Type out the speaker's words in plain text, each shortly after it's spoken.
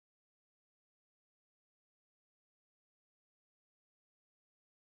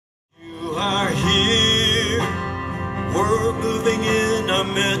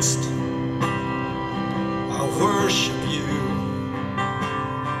midst, I worship you,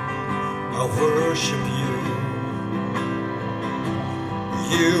 I worship you.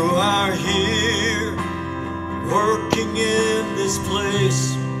 You are here, working in this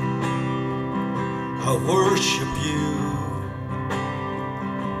place. I worship you,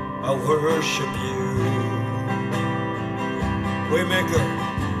 I worship you. Waymaker,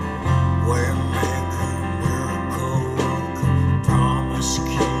 waymaker, miracle worker, promise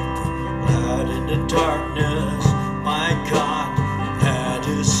keeper, light in the darkness. My God, that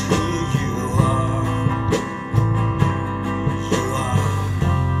is who you are. You are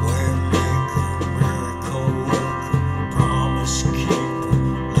waymaker, miracle worker, promise keeper,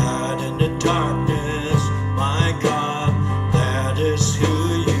 light in the darkness. My God, that is who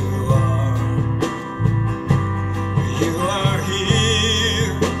you are. You are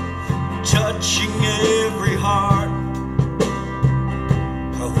here, touching every heart.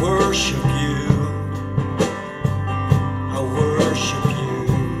 I worship you, I worship you.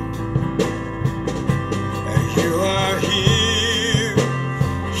 And you are here,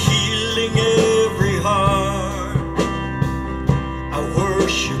 healing every heart. I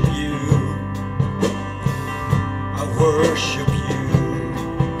worship you, I worship you.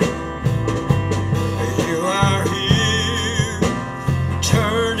 And you are here,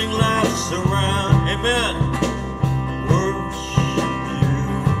 turning lives around. Amen. Worship you,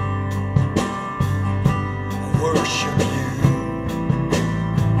 I worship you.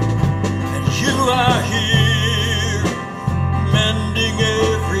 And you are here, mending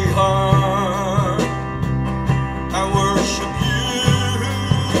every heart. I worship you,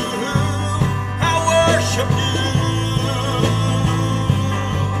 I worship you.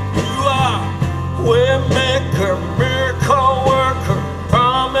 You are waymaker, miracle worker,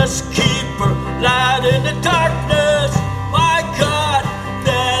 promise keeper, light in the darkness. My God,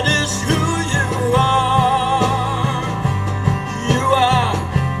 that is who you are. You are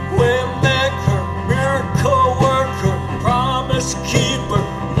waymaker, miracle worker, promise keeper,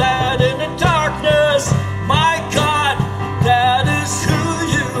 light in the darkness. My God, that is who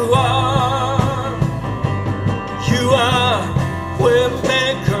you are. You are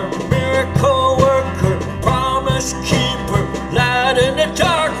waymaker, miracle worker, promise keeper, light in the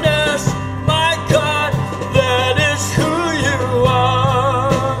darkness. My God, that is who you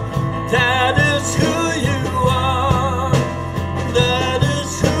are. That is who you are. That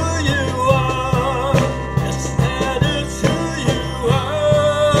is who you are. Yes, that is who you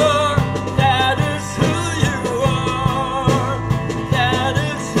are. That is who you are. That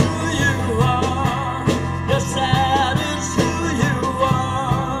is who you are. Yes, that is who you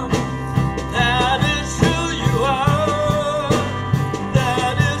are. That is who you are.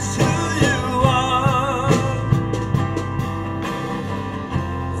 That is who you are.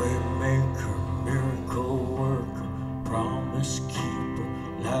 Waymaker, miracle worker, promise keeper,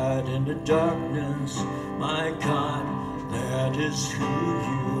 light in the darkness. My God, that is who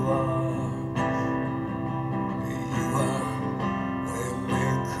you are. You are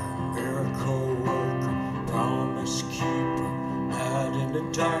waymaker, miracle worker, promise keeper, light in the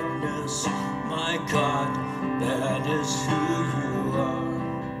darkness. My God, that is who you are.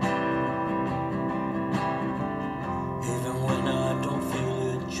 Even when I don't feel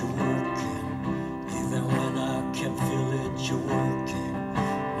it, you're working. Even when I can't feel it, you're working.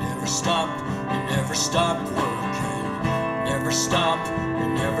 Never stop, you never stop working. Never stop, you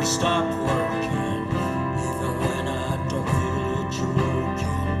never stop working. Even when I don't feel it, you're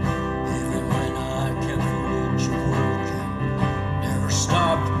working. Even when I can't feel it, you're working. Never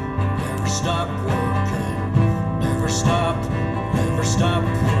stop, you never stop working. Never stop, never stop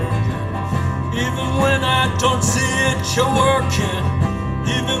working. Even when I don't see it, you're working.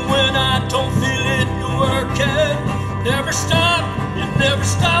 Even when I don't feel it, you're working. Never stop, you never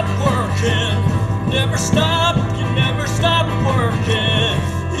stop working. Never stop, you never stop working.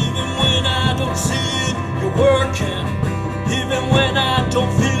 Even when I don't see it, you're working. Even when I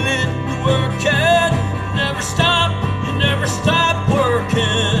don't feel it, you're working. Never stop, you never stop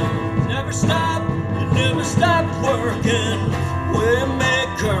working. Never stop, you never stop working.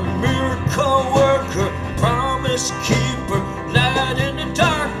 Waymaker, miracle worker, promise keeper, light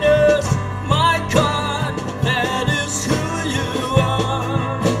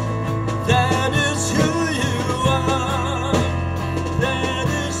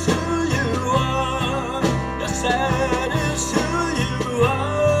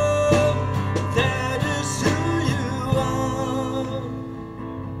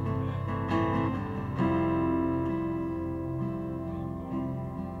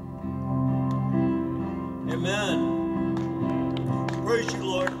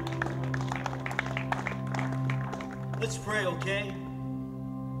okay?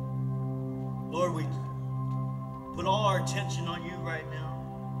 Lord, we put all our attention on you right now.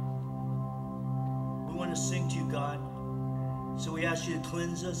 We want to sing to you, God. So we ask you to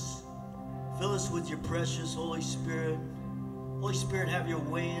cleanse us. Fill us with your precious Holy Spirit. Holy Spirit, have your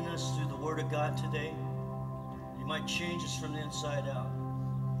way in us through the Word of God today. You might change us from the inside out,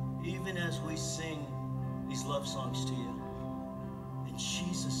 even as we sing these love songs to you. In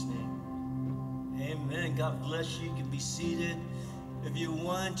Jesus' name, amen. God bless you. You can be seated. If you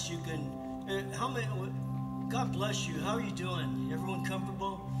want, you can. How many? God bless you. How are you doing? Everyone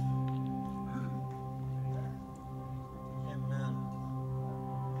comfortable? Amen.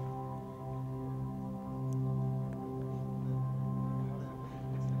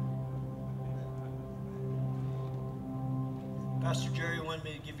 Pastor Jerry wanted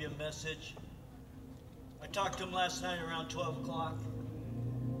me to give you a message. I talked to him last night around 12 o'clock.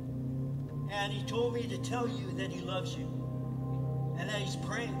 And he told me to tell you that he loves you. And that he's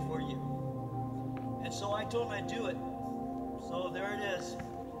praying for you. And so I told him I'd do it. So there it is.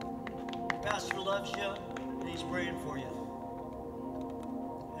 Pastor loves you, and he's praying for you.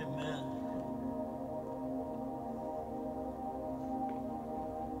 Amen.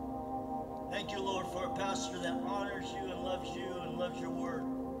 Thank you, Lord, for a pastor that honors you and loves your word.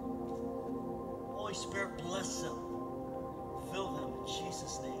 Holy Spirit, bless them. Fill them in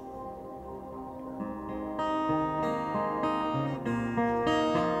Jesus' name.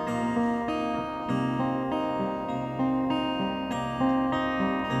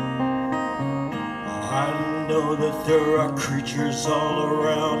 I know that there are creatures all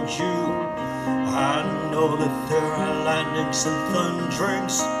around you. I know that there are lightnings and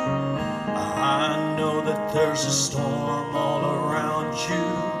thunderings. I know that there's a storm all around you.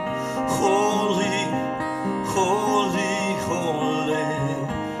 Holy, holy, holy.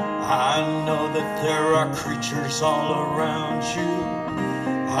 I know that there are creatures all around you.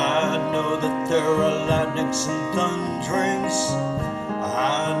 I know that there are lightnings and thunderings.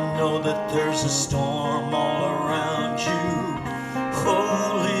 I know that there's a storm all around you.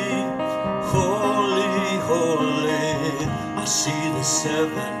 Holy, holy, holy. I see the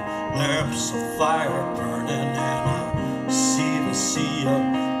 7 lamps of fire burning, and I see the sea of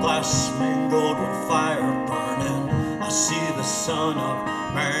glass mingled with fire burning. I see the Son of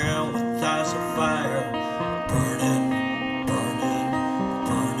Man with eyes of fire burning, burning,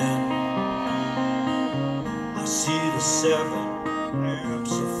 burning. I see the 7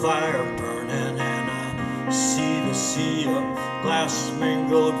 lamps of fire burning, and I see the sea of glass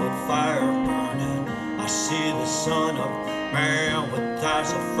mingled with fire burning. I see the Son of Man with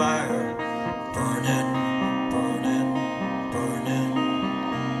eyes of fire burning, burning, burning.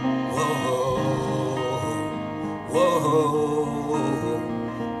 Whoa, whoa, whoa,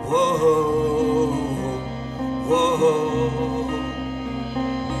 whoa, whoa, whoa.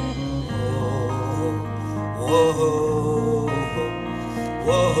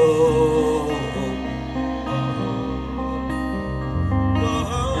 Whoa,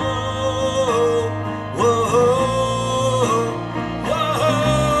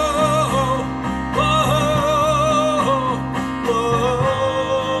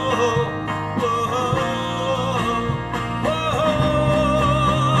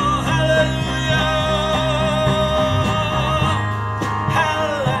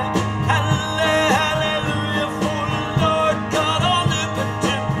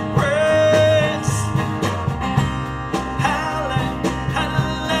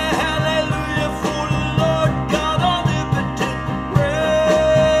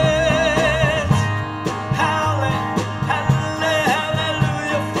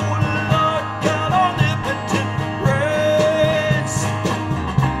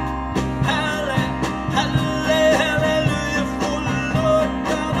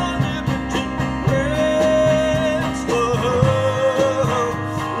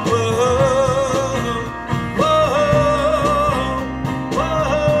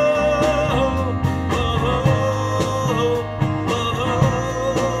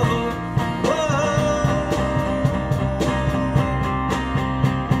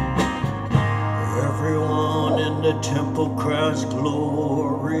 temple cries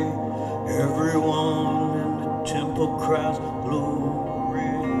glory. Everyone in the temple cries glory.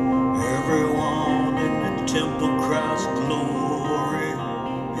 Everyone in the temple cries glory.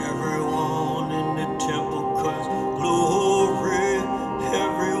 Everyone in the temple cries glory.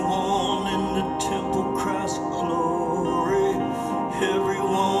 Everyone in the temple cries glory.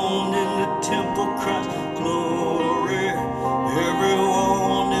 Everyone in the temple cries glory.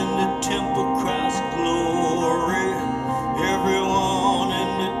 Everyone in the temple cries glory. Everyone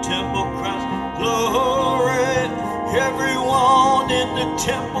in the temple cries glory. Everyone in the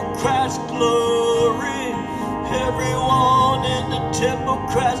temple cries glory. Everyone in the temple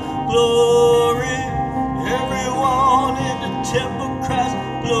cries glory. Everyone in the temple cries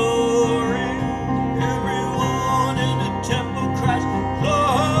glory. Everyone in the temple cries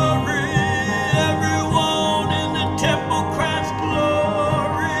glory. Everyone in the temple cries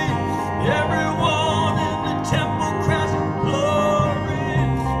glory. Everyone in the temple cries glory.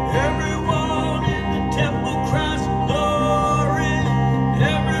 Everyone in the temple cries glory.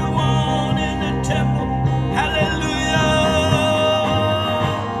 Everyone in the temple, hallelujah.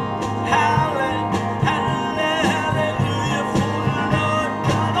 Hallelujah for the Lord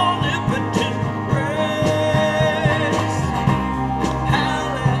God omnipotent praise. Hallelujah for the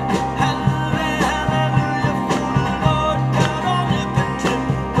Lord God omnipotent praise.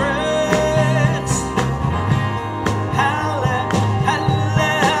 Hallelujah for the Lord God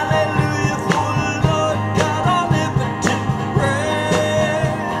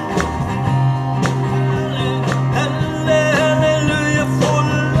omnipotent praise. Hallelujah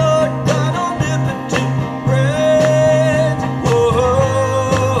for the Lord God omnipotent praise. Whoa,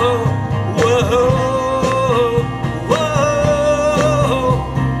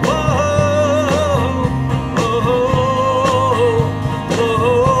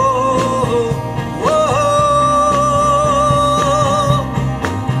 whoa,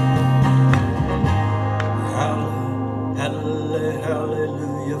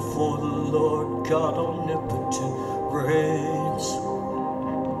 hallelujah for the Lord God omnipotent reigns.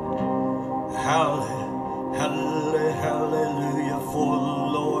 Hallelujah for the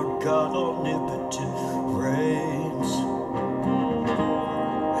Lord God omnipotent reigns.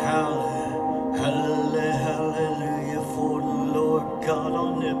 Hallelujah for the Lord God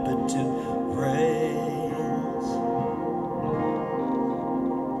omnipotent reigns.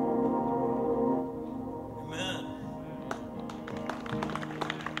 Amen.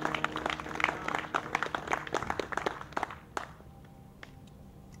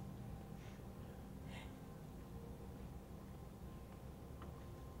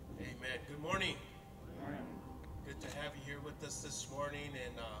 Amen. Good morning. Good to have you here with us this morning,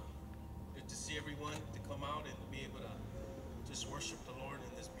 and good to see everyone to come out and be able to just worship the Lord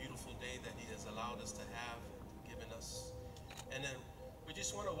in this beautiful day that He has allowed us to have, given us. And then we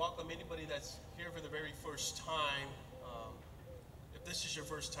just want to welcome anybody that's here for the very first time. If this is your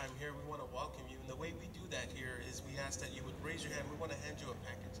first time here, we want to welcome you. And the way we do that here is we ask that you would raise your hand. We want to hand you a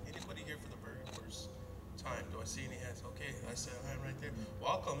package. Anybody here for the very first time? Do I see any hands? Okay, I see a hand right there.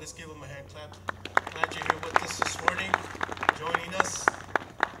 Welcome. Let's give them a hand clap. Glad you're here with us this morning, joining us.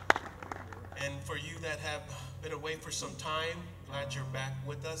 And for you that have been away for some time, glad you're back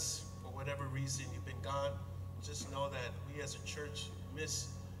with us. For whatever reason you've been gone, just know that we as a church miss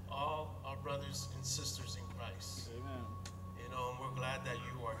all our brothers and sisters in Christ. Amen. You know, and we're glad that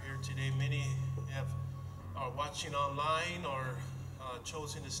you are here today. Many are watching online or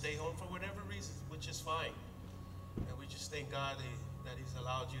chosen to stay home for whatever reason, which is fine. And we just thank God that He's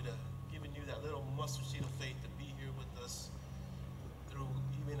allowed you to, given you that little mustard seed of faith to be here with us through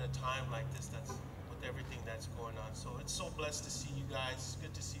even a time like this, that's with everything that's going on. So it's so blessed to see you guys. It's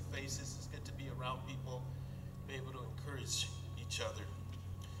good to see faces. It's good to be around people, be able to encourage each other.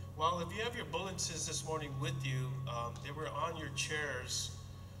 Well, if you have your bulletins this morning with you, they were on your chairs.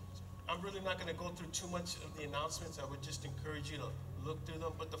 I'm really not going to go through too much of the announcements. I would just encourage you to look through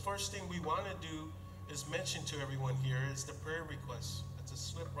them. But the first thing we want to do is mention to everyone here is the prayer request. It's a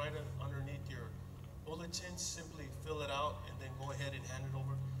slip right underneath your bulletin. Simply fill it out and then go ahead and hand it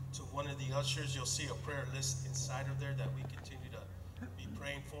over to one of the ushers. You'll see a prayer list inside of there that we continue to be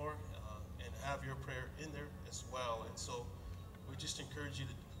praying for and have your prayer in there as well. And so we just encourage you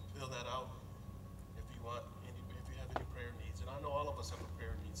to fill that out if you want, if you have any prayer needs. And I know all of us have a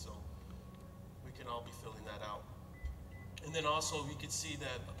prayer need, so we can all be filling that out. And then also we can see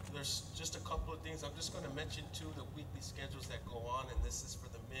that there's just a couple of things. I'm just going to mention too the weekly schedules that go on, and this is for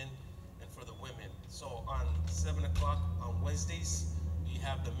the men and for the women. So on 7 o'clock on Wednesdays, we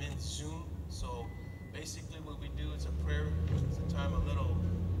have the men's Zoom. So basically what we do is a prayer, it's a time, a little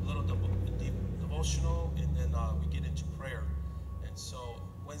devotional, and then we get into prayer. And so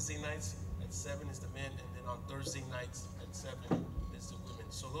Wednesday nights at 7 is the men, and then on Thursday nights at 7 is the women.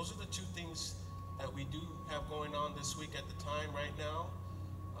 So those are the two things that we do have going on this week at the time right now.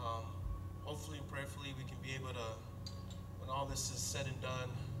 Hopefully and prayerfully we can be able to, when all this is said and done,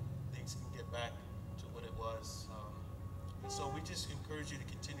 things can get back to what it was. And so we just encourage you to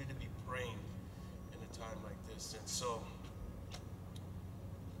continue to be praying in a time like this. And so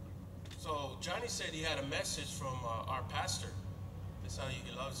Johnny said he had a message from our pastor. That's how he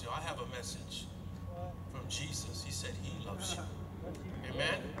loves you. I have a message from Jesus. He said he loves you.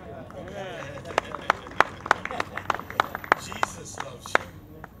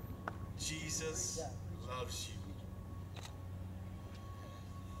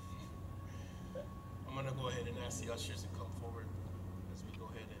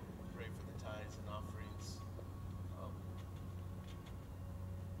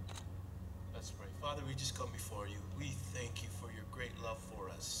 we just come before you. We thank you for your great love for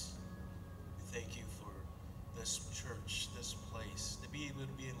us. We thank you for this church, this place, to be able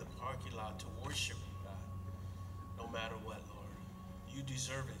to be in the parking lot to worship you, God, no matter what, Lord. You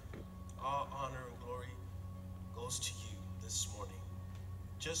deserve it. All honor and glory goes to you this morning,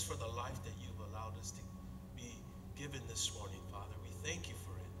 just for the life that you've allowed us to be given this morning, Father. We thank you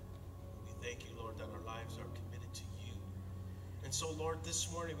for it. We thank you, Lord, that our lives are committed to you. And so, Lord,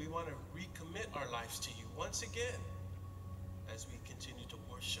 this morning we want to recommit our lives to you once again as we continue to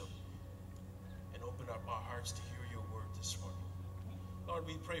worship and open up our hearts to hear your word this morning. Lord,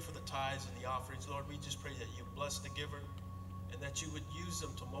 we pray for the tithes and the offerings. Lord, we just pray that you bless the giver and that you would use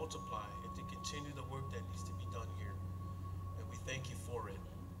them to multiply and to continue the work that needs to be done here. And we thank you for it.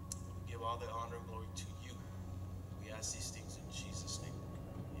 We give all the honor and glory to you. We ask these things in Jesus' name.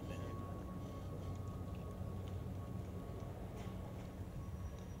 Amen.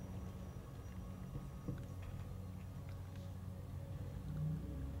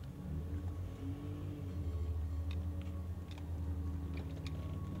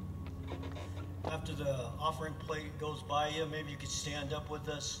 After the offering plate goes by you, maybe you could stand up with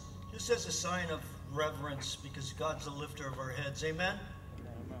us, just as a sign of reverence, because God's the lifter of our heads. Amen?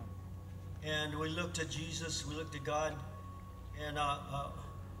 Amen. And we look to Jesus, we look to God, and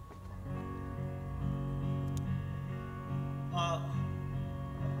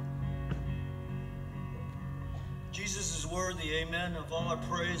Jesus is worthy, amen, of all our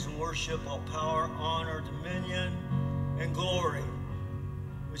praise and worship, all power, honor, dominion, and glory.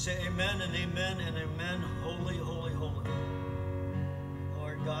 We say amen and amen and amen. Holy, holy, holy,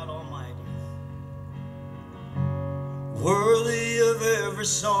 Lord God Almighty. Worthy of every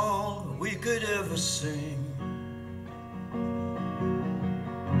song we could ever sing.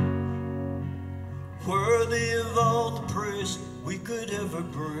 Worthy of all the praise we could ever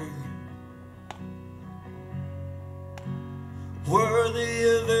bring. Worthy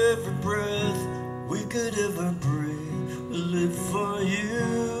of every breath we could ever breathe. We live for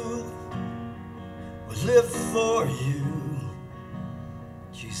you. We live for you,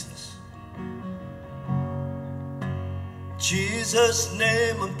 Jesus. Jesus'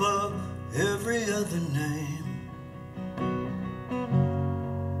 name above every other name.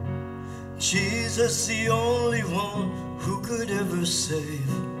 Jesus, the only one who could ever save.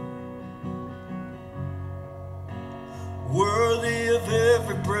 Worthy of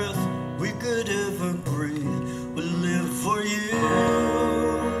every breath we could ever breathe. We live for you.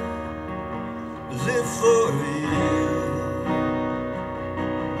 We live for you.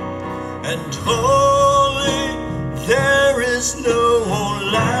 And holy, there is no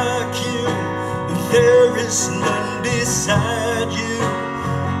one like you. There is none beside you.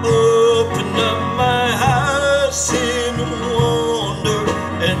 Open up my eyes in wonder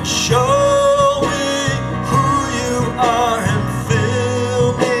and show me who you are, and fill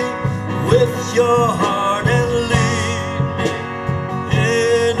me with your heart and lead me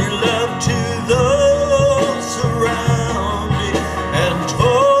in your love to those around me. And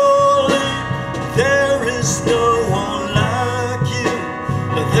holy, there is no one like you.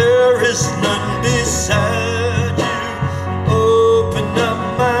 There is none beside you. Open up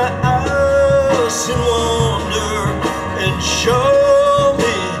my eyes in wonder and show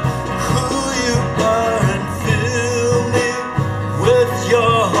me who you are, and fill me with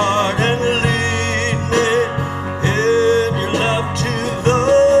your heart and lead me in your love to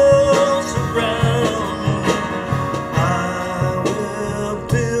those around me. I will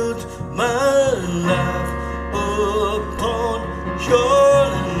build my life upon your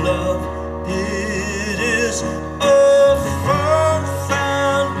love. It is a firm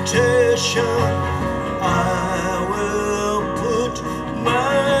foundation. I will put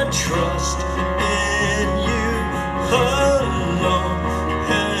my trust in you alone,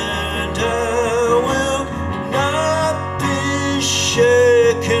 and I will not be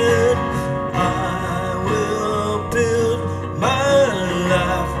shaken. I will build my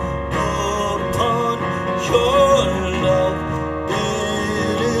life upon your love.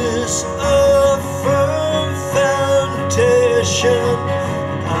 It is a firm foundation.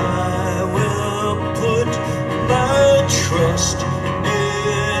 I will put my trust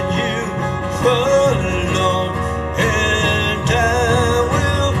in you alone, and I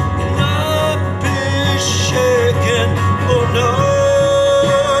will not be shaken. Oh no,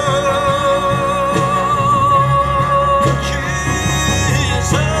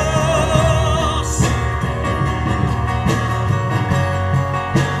 Jesus.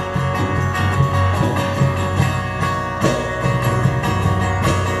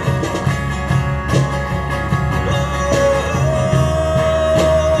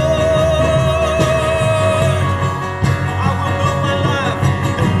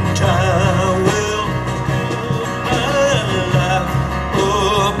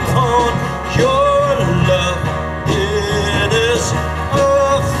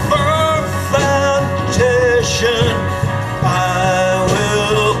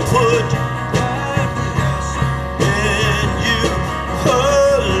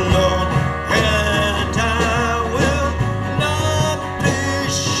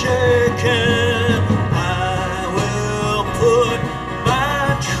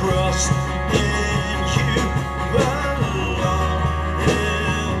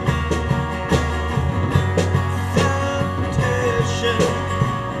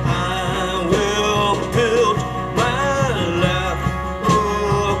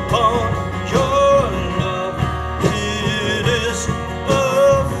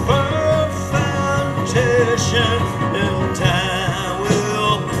 and I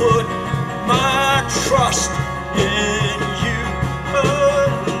will put my trust in you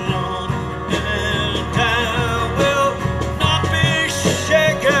alone, and I will not be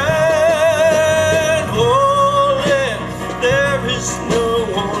shaken. Holy, there is no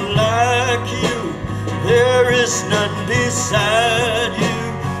one like you, there is none beside you.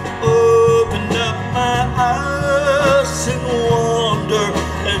 Open up my eyes in wonder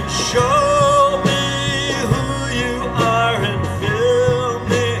and show me who you are, and fill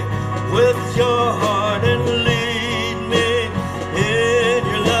me with your heart and lead me in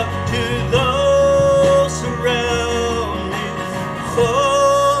your love to those around me.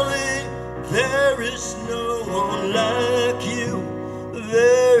 Holy, there is no one like you,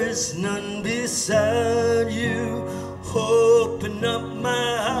 there is none beside you. Open up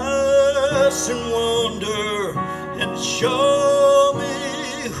my eyes in wonder and show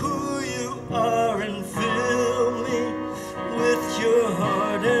me who you are, and fill me with your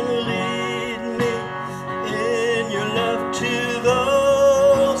heart and lead me in your love to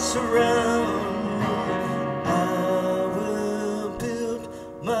those around me. I will build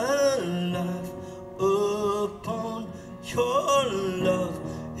my life upon your love.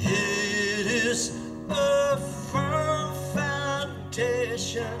 It is a firm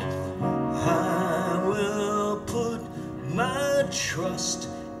foundation. I will put my trust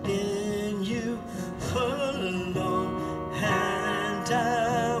in you alone, and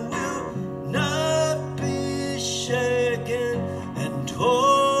I will not be shaken. And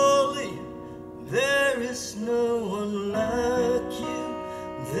holy, there is no one like you,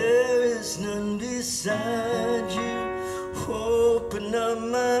 there is none beside you. Open up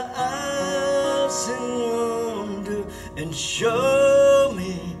my eyes in wonder and show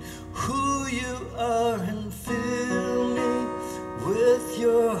me who you are, and fill me with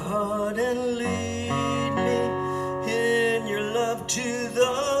your heart and lead me in your love to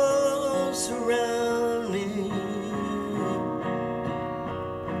those around me.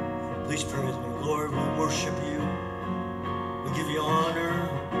 Please pray with me. Lord, we worship you. We give you honor,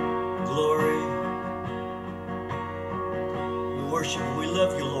 glory. We worship you. We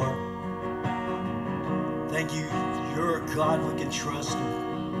love you, Lord. Thank you. You're a God we can trust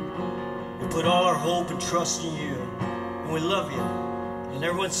in. We put all our hope and trust in you. And we love you. And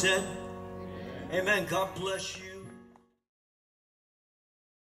everyone said, amen. God bless you.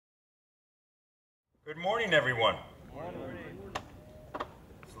 Good morning, everyone.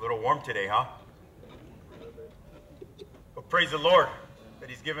 It's a little warm today, huh? But praise the Lord that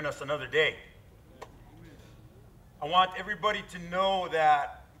He's given us another day. I want everybody to know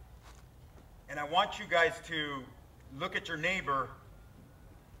that, and I want you guys to look at your neighbor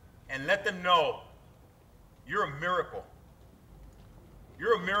and let them know you're a miracle.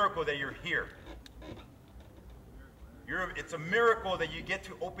 You're a miracle that you're here. It's a miracle that you get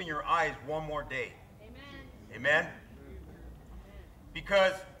to open your eyes one more day. Amen. Amen?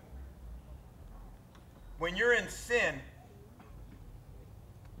 Because when you're in sin,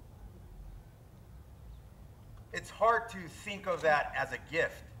 it's hard to think of that as a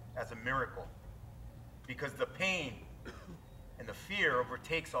gift, as a miracle, because the pain and the fear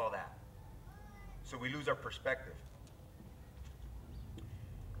overtakes all that. So we lose our perspective.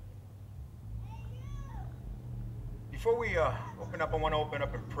 Before we open up, I want to open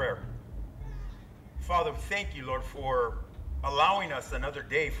up in prayer. Father, thank you, Lord, for allowing us another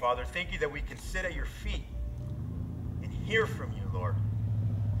day, Father. Thank you that we can sit at your feet and hear from you, Lord.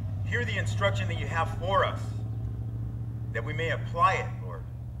 Hear the instruction that you have for us, that we may apply it, Lord.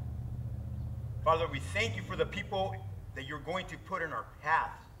 Father, we thank you for the people that you're going to put in our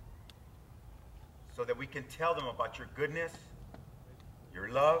path so that we can tell them about your goodness,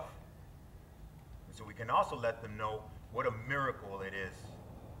 your love, and so we can also let them know what a miracle it is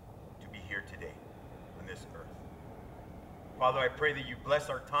to be here today on this earth. Father, I pray that you bless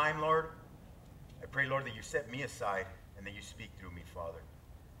our time, Lord. I pray, Lord, that you set me aside and that you speak through me, Father,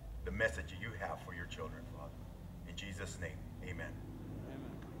 the message that you have for your children, Father. In Jesus' name, amen.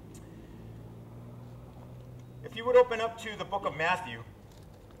 If you would open up to the book of Matthew,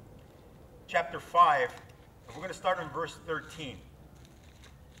 chapter 5, and we're going to start in verse 13.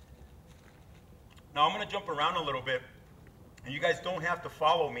 Now, I'm going to jump around a little bit, and you guys don't have to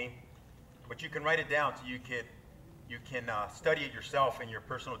follow me, but you can write it down so you can study it yourself in your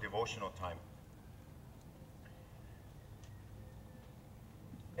personal devotional time.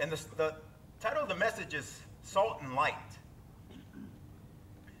 And the title of the message is Salt and Light.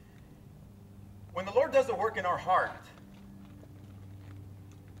 When the Lord does the work in our heart,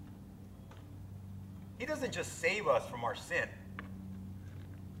 He doesn't just save us from our sin.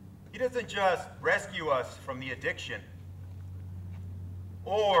 He doesn't just rescue us from the addiction,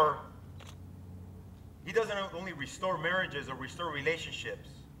 or he doesn't only restore marriages or restore relationships,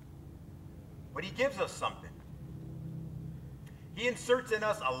 but he gives us something. He inserts in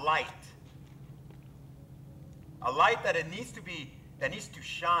us a light that it needs to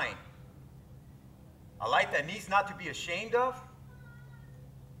shine, a light that needs not to be ashamed of,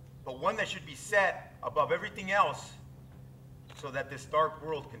 but one that should be set above everything else so that this dark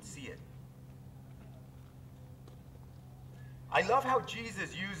world can see it. I love how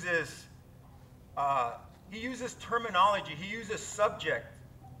Jesus uses terminology, he uses subject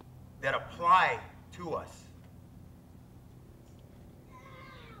that apply to us.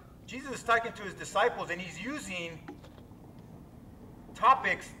 Jesus is talking to his disciples and he's using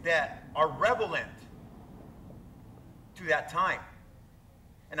topics that are relevant to that time.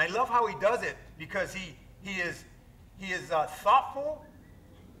 And I love how he does it because he is thoughtful,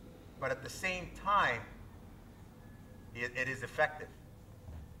 but at the same time, it is effective.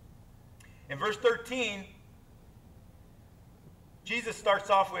 In verse 13, Jesus starts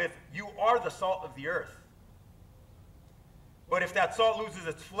off with, "You are the salt of the earth. But if that salt loses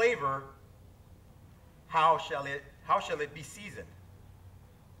its flavor, how shall it be seasoned?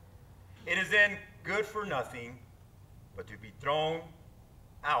 It is then good for nothing, but to be thrown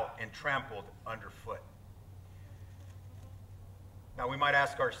out and trampled underfoot." Now we might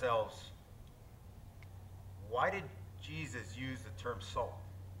ask ourselves, why did Jesus use the term salt?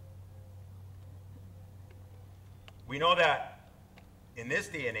 We know that in this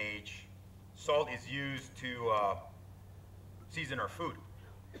day and age, salt is used to season our food,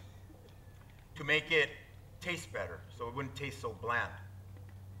 to make it taste better, so it wouldn't taste so bland.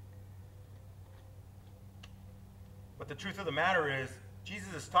 But the truth of the matter is,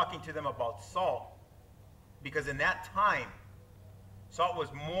 Jesus is talking to them about salt because in that time, salt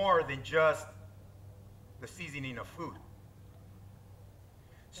was more than just the seasoning of food.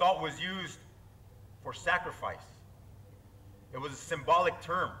 Salt was used for sacrifice. It was a symbolic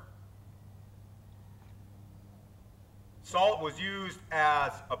term. Salt was used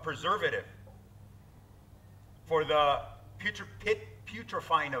as a preservative for the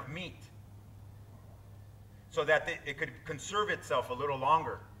putrefying of meat, so that it could conserve itself a little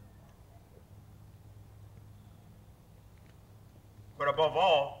longer. But above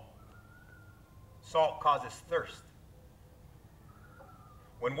all, salt causes thirst.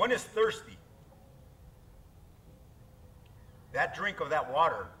 When one is thirsty, that drink of that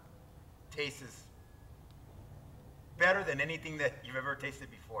water tastes better than anything that you've ever tasted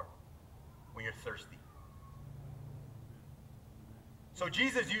before when you're thirsty. So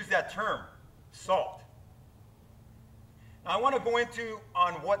Jesus used that term, salt. Now I want to go into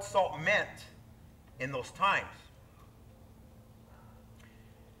on what salt meant in those times.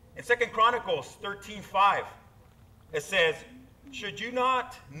 In 2 Chronicles 13:5, it says, "Should you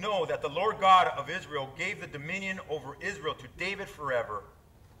not know that the Lord God of Israel gave the dominion over Israel to David forever,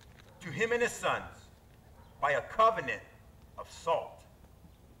 to him and his sons, by a covenant of salt?"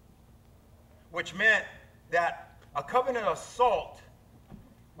 Which meant that a covenant of salt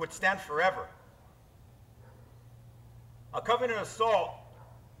would stand forever. A covenant of salt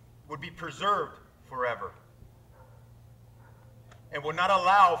would be preserved forever and would not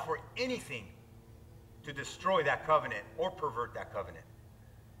allow for anything to destroy that covenant or pervert that covenant.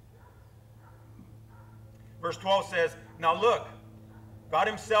 Verse 12 says, "Now look, God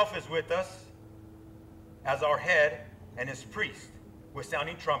himself is with us as our head and his priest, with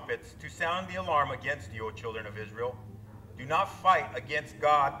sounding trumpets, to sound the alarm against you, O children of Israel. Do not fight against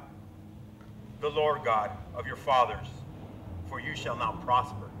God, the Lord God of your fathers, for you shall not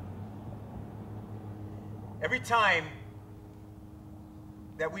prosper." Every time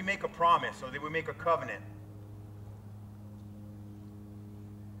that we make a promise or that we make a covenant,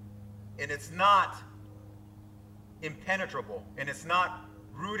 and it's not impenetrable and it's not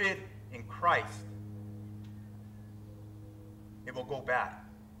rooted in Christ, it will go bad.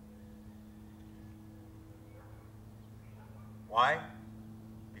 Why?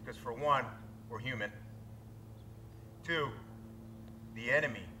 Because for one, we're human. Two, the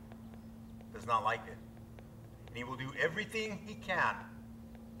enemy does not like it. And he will do everything he can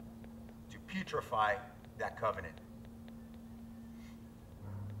to putrefy that covenant.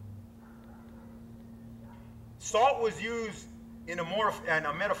 Salt was used in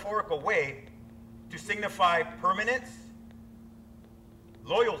a metaphorical way to signify permanence,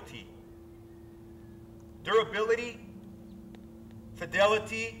 loyalty, durability,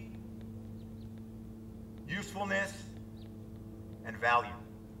 fidelity, usefulness, and value,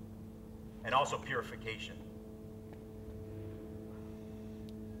 and also purification.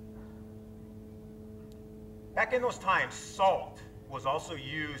 Back in those times, salt was also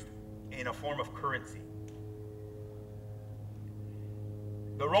used in a form of currency.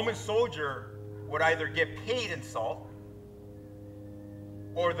 The Roman soldier would either get paid in salt,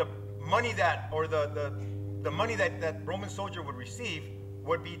 or the money that Roman soldier would receive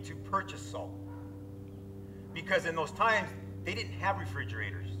would be to purchase salt. Because in those times, they didn't have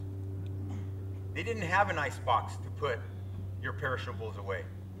refrigerators. They didn't have an ice box to put your perishables away.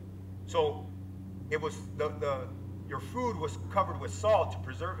 So it was your food was covered with salt to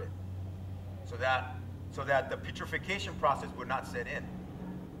preserve it, so that the putrefaction process would not set in.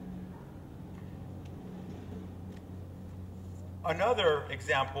 Another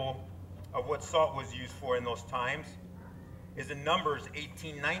example of what salt was used for in those times is in Numbers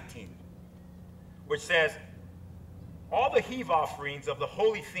 18:19, which says, "All the heave offerings of the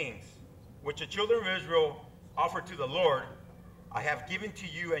holy things which the children of Israel offer to the Lord, I have given to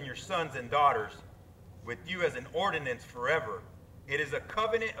you and your sons and daughters with you as an ordinance forever. It is a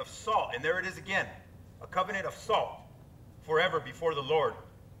covenant of salt," and there it is again, a covenant of salt forever before the Lord,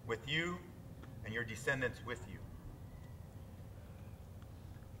 with you and your descendants with you.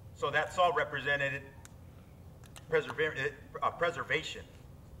 So that salt represented preservation.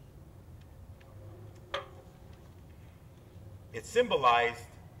 It symbolized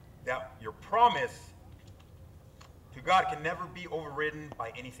that your promise to God can never be overridden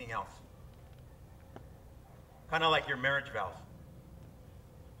by anything else. Kind of like your marriage vows.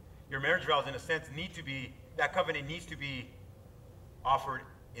 Your marriage vows, in a sense, that covenant needs to be offered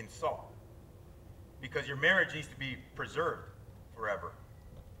in salt. Because your marriage needs to be preserved forever.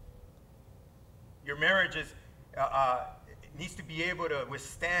 Your marriage needs to be able to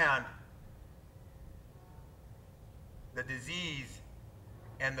withstand the disease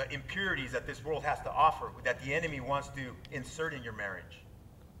and the impurities that this world has to offer, that the enemy wants to insert in your marriage.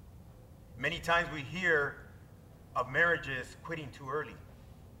 Many times we hear of marriages quitting too early,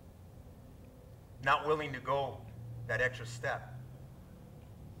 not willing to go that extra step,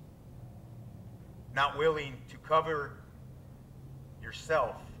 not willing to cover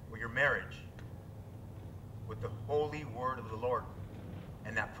yourself or your marriage with the holy word of the Lord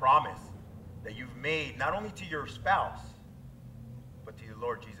and that promise that you've made not only to your spouse, but to your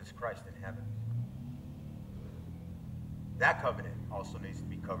Lord Jesus Christ in heaven. That covenant also needs to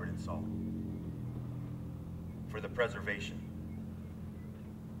be covered in salt for the preservation.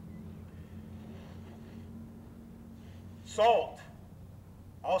 Salt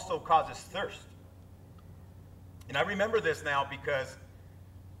also causes thirst. And I remember this now because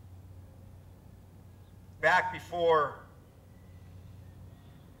back before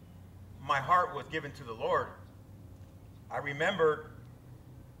my heart was given to the Lord, I remembered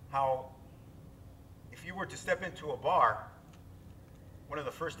how if you were to step into a bar, one of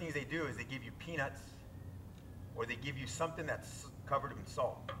the first things they do is they give you peanuts, or they give you something that's covered in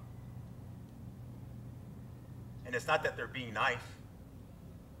salt. And it's not that they're being nice,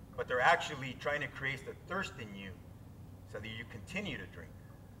 but they're actually trying to create the thirst in you so that you continue to drink.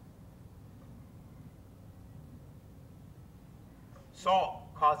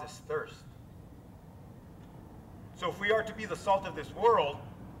 Salt causes thirst. So if we are to be the salt of this world,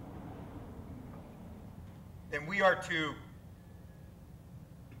 then we are to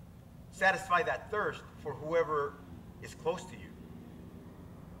satisfy that thirst for whoever is close to you,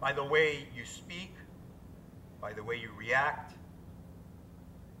 by the way you speak, by the way you react,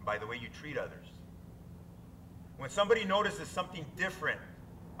 by the way you treat others. When somebody notices something different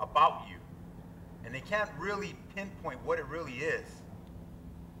about you, and they can't really pinpoint what it really is,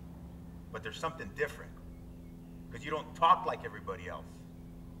 but there's something different, because you don't talk like everybody else,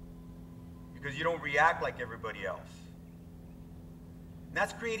 because you don't react like everybody else. And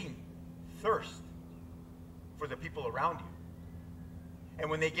that's creating thirst for the people around you. And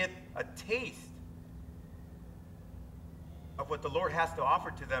when they get a taste of what the Lord has to offer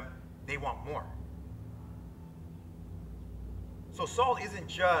to them, they want more. So salt isn't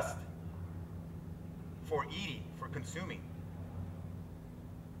just for eating, for consuming,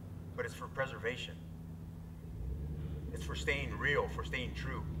 but it's for preservation. It's for staying real, for staying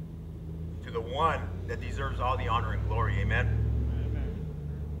true to the one that deserves all the honor and glory. Amen? Amen.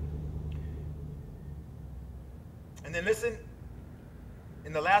 And then listen,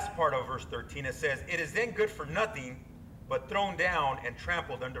 in the last part of verse 13, it says, "It is then good for nothing, but thrown down and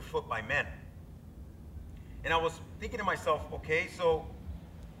trampled underfoot by men." And I was thinking to myself, okay, so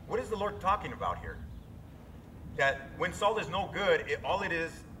what is the Lord talking about here? That when salt is no good, all it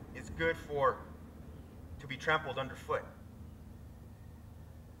is good to be trampled underfoot.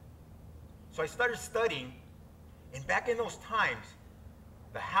 So I started studying, and back in those times,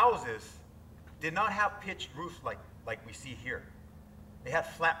 the houses did not have pitched roofs like we see here. They had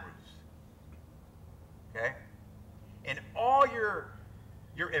flat roofs. Okay? And all your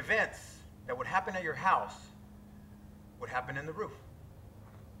events that would happen at your house would happen in the roof.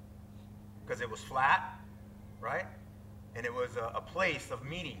 Because it was flat, right? And it was a place of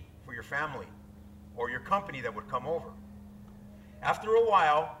meeting for your family or your company that would come over. After a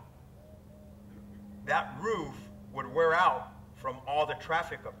while, that roof would wear out from all the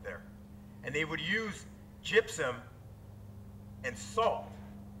traffic up there. And they would use gypsum and salt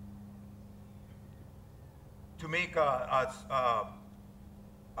to make a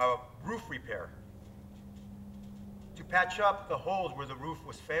roof repair, to patch up the holes where the roof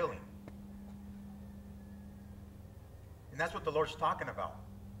was failing. And that's what the Lord's talking about.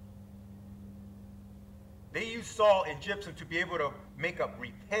 They used salt and gypsum to be able to make a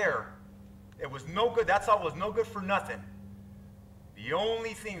repair. It was no good. That salt was no good for nothing. The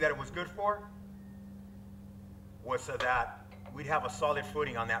only thing that it was good for was so that we'd have a solid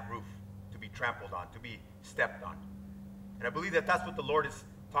footing on that roof to be trampled on, to be stepped on. And I believe that that's what the Lord is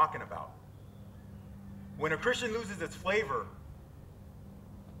talking about. When a Christian loses its flavor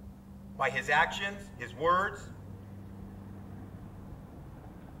by his actions, his words,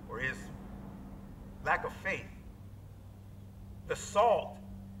 or his lack of faith, the salt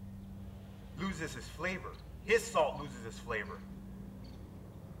loses its flavor. His salt loses its flavor.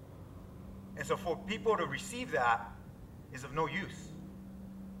 And so for people to receive that is of no use.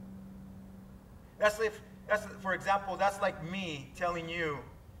 For example, that's like me telling you,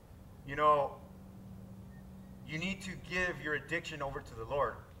 you know, you need to give your addiction over to the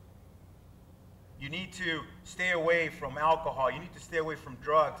Lord. You need to stay away from alcohol. You need to stay away from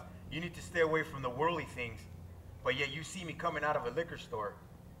drugs. You need to stay away from the worldly things. But yet you see me coming out of a liquor store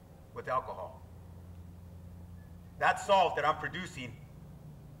with alcohol. That salt that I'm producing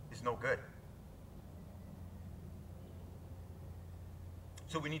is no good.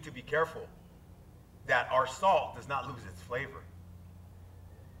 So we need to be careful that our salt does not lose its flavor.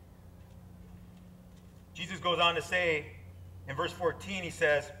 Jesus goes on to say in verse 14, he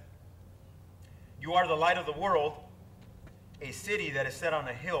says, "You are the light of the world. A city that is set on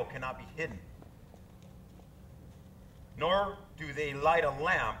a hill cannot be hidden. Nor do they light a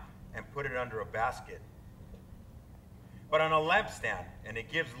lamp and put it under a basket, but on a lampstand, and it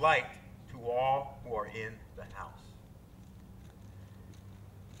gives light to all who are in the house."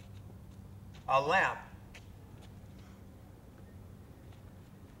 A lamp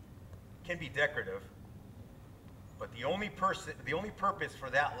can be decorative, but the only purpose for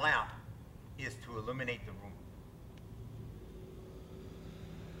that lamp is to illuminate the room.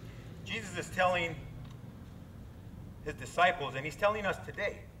 Jesus is telling his disciples, and he's telling us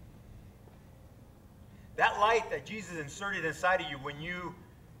today, that light that Jesus inserted inside of you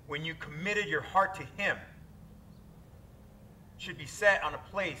when you committed your heart to him should be set on a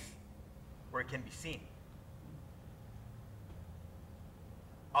place where it can be seen.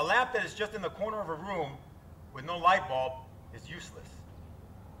 A lamp that is just in the corner of a room with no light bulb is useless.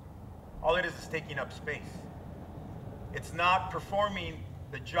 All it is taking up space. It's not performing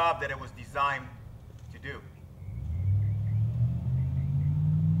the job that it was designed to do.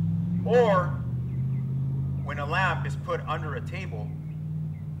 Or when a lamp is put under a table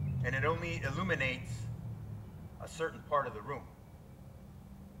and it only illuminates a certain part of the room.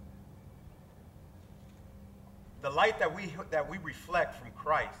 The light that we reflect from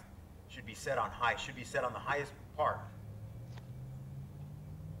Christ should be set on high, should be set on the highest part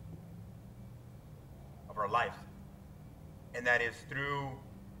of our lives. And that is through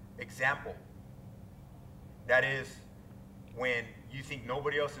example. That is when you think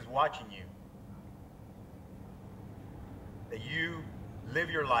nobody else is watching you, that you live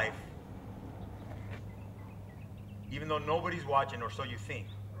your life even though nobody's watching, or so you think.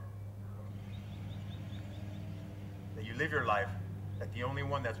 That you live your life, that the only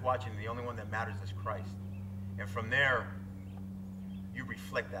one that's watching, the only one that matters is Christ. And from there, you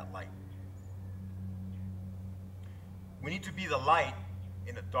reflect that light. We need to be the light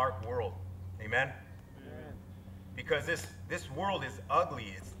in a dark world. Amen? Amen. Because this world is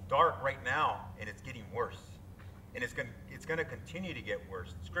ugly. It's dark right now, and it's getting worse. And it's going to continue to get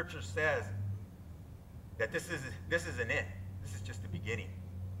worse. Scripture says that this isn't it. This is just the beginning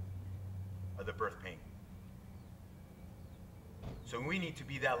of the birth pain. So we need to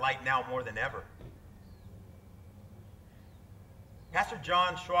be that light now more than ever. Pastor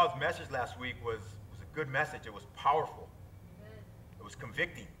John Schwab's message last week was a good message. It was powerful. It was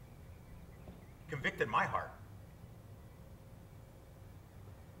convicting. It convicted my heart.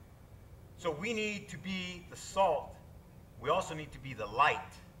 So we need to be the salt. We also need to be the light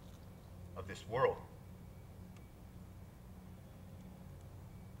of this world.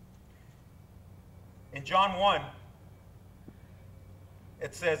 In John 1,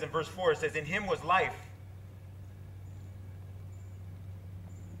 it says in verse 4, it says, "In him was life,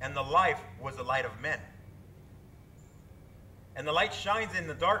 and the life was the light of men. And the light shines in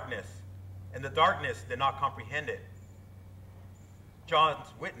the darkness, and the darkness did not comprehend it." John's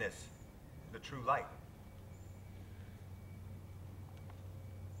witness, the true light.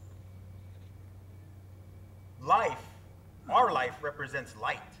 Life, our life, represents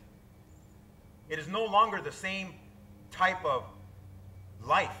light. It is no longer the same type of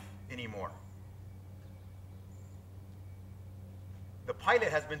life anymore. The pilot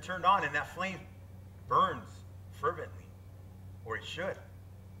has been turned on and that flame burns fervently, or it should.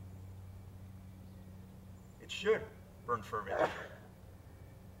 It should burn fervently.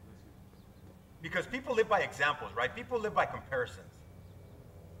 Because people live by examples, right? People live by comparisons.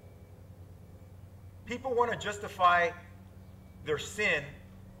 People want to justify their sin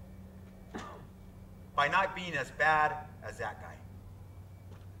by not being as bad as that guy.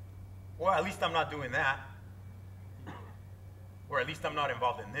 Well, at least I'm not doing that. Or at least I'm not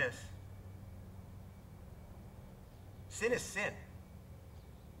involved in this. Sin is sin.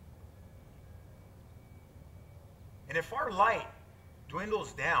 And if our light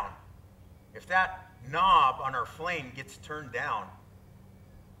dwindles down, if that knob on our flame gets turned down,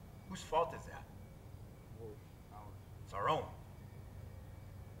 whose fault is that? It's our own.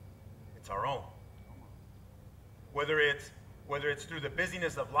 It's our own. Whether it's through the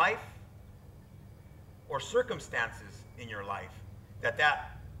busyness of life or circumstances in your life,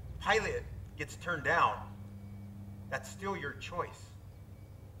 that pilot gets turned down, that's still your choice.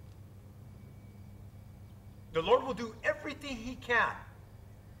 The Lord will do everything He can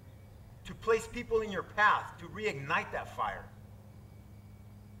to place people in your path, to reignite that fire.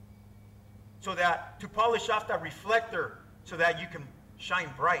 So that, to polish off that reflector so that you can shine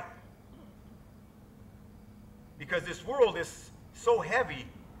bright. Because this world is so heavy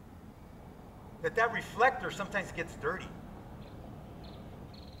that reflector sometimes gets dirty.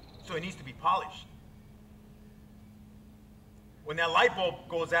 So it needs to be polished. When that light bulb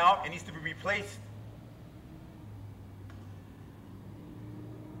goes out, it needs to be replaced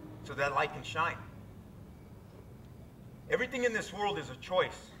so that light can shine. Everything in this world is a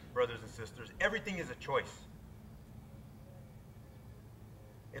choice, brothers and sisters. Everything is a choice.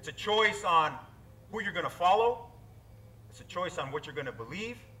 It's a choice on who you're going to follow. It's a choice on what you're going to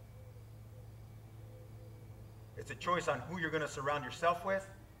believe. It's a choice on who you're going to surround yourself with.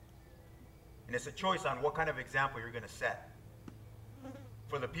 And it's a choice on what kind of example you're going to set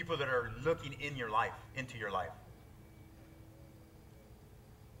for the people that are looking in your life, into your life.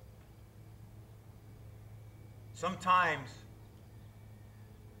 Sometimes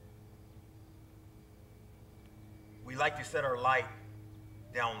we like to set our light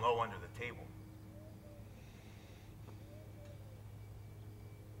down low under the table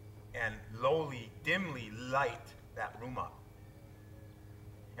and lowly, dimly light that room up.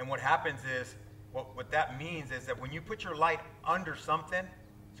 And what happens is, what that means is that when you put your light under something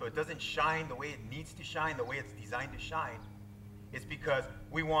so it doesn't shine the way it needs to shine, the way it's designed to shine, it's because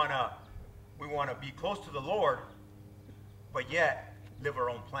we want to be close to the Lord, but yet live our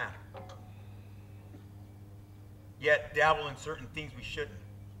own plan. Yet dabble in certain things we shouldn't.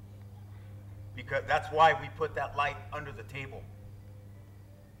 Because that's why we put that light under the table.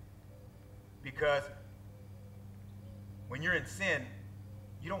 Because when you're in sin,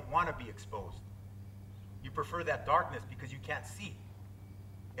 you don't want to be exposed. You prefer that darkness because you can't see.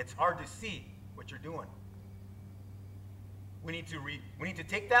 It's hard to see what you're doing. We need to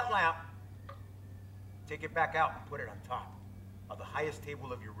take that lamp, take it back out and put it on top of the highest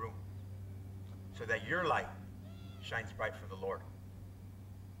table of your room so that your light shines bright for the Lord.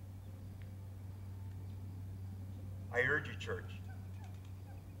 I urge you, church,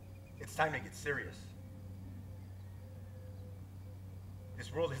 it's time to get serious.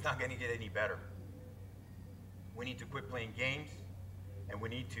 This world is not going to get any better. We need to quit playing games, and we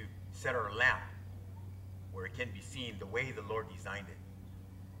need to set our lamp where it can be seen the way the Lord designed it.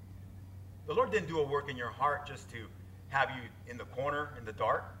 The Lord didn't do a work in your heart just to have you in the corner in the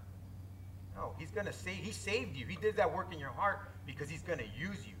dark. No, He's going to save. He saved you. He did that work in your heart because He's going to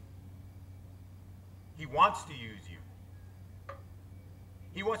use you. He wants to use you.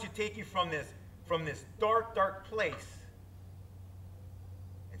 He wants to take you from this dark, dark place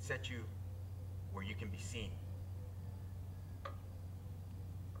and set you where you can be seen.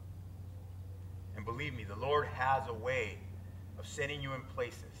 And believe me, the Lord has a way of sending you in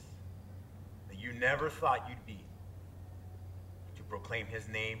places that you never thought you'd be to proclaim His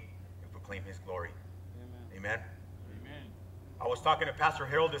name and proclaim proclaim his glory. Amen. Amen. Amen. I was talking to Pastor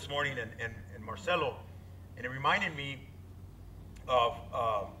Harold this morning and Marcelo, and it reminded me of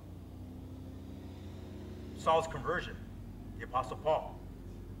Saul's conversion, the Apostle Paul.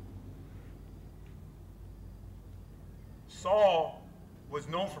 Saul was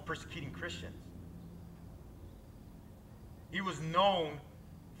known for persecuting Christians. He was known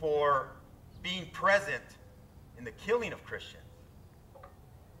for being present in the killing of Christians.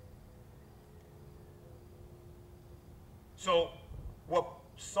 So what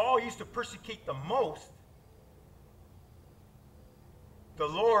Saul used to persecute the most, the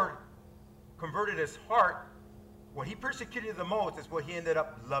Lord converted his heart. What he persecuted the most is what he ended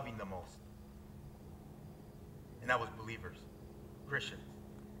up loving the most. And that was believers, Christians,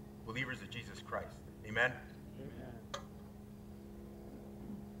 believers of Jesus Christ. Amen? Amen.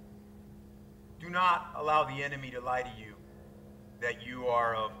 Do not allow the enemy to lie to you that you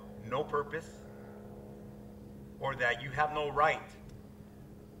are of no purpose or that you have no right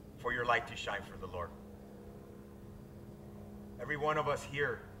for your light to shine for the Lord. Every one of us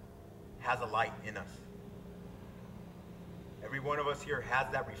here has a light in us. Every one of us here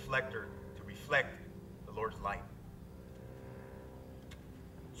has that reflector to reflect the Lord's light.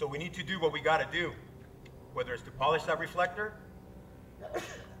 So we need to do what we got to do, whether it's to polish that reflector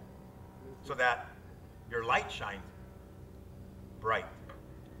so that your light shines bright.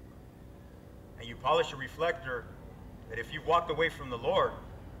 And you polish a reflector that if you've walked away from the Lord,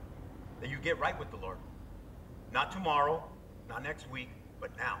 that you get right with the Lord. Not tomorrow, not next week, but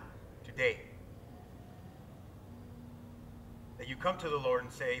now, today. That you come to the Lord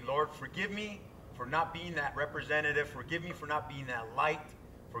and say, Lord, forgive me for not being that representative. Forgive me for not being that light.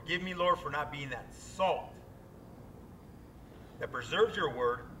 Forgive me, Lord, for not being that salt that preserves your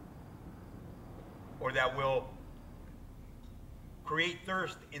word or that will create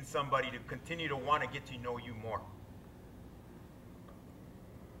thirst in somebody to continue to want to get to know you more.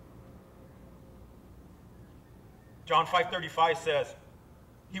 John 5:35 says,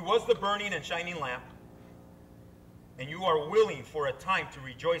 He was the burning and shining lamp, and you are willing for a time to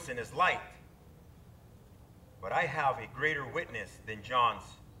rejoice in his light. But I have a greater witness than John's,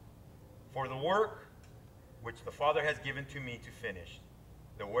 for the work which the Father has given to me to finish,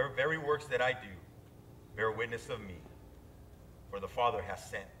 the very works that I do, bear witness of me, for the Father has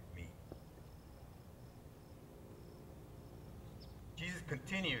sent me. Jesus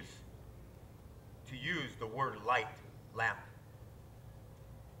continues to use the word light, lamp.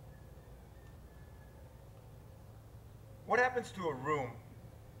 What happens to a room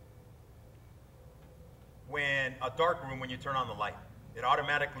when, a dark room, when you turn on the light? It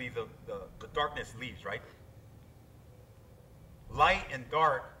automatically, the darkness leaves, right? Light and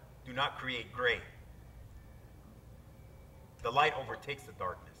dark do not create gray. The light overtakes the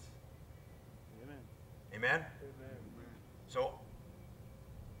darkness. Amen. Amen? Amen. So,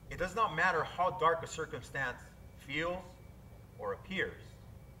 it does not matter how dark a circumstance feels or appears.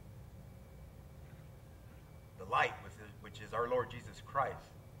 The light, which is our Lord Jesus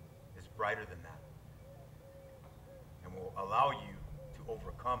Christ, is brighter than that and will allow you to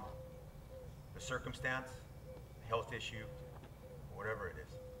overcome the circumstance, the health issue, whatever it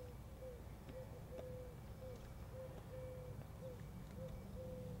is.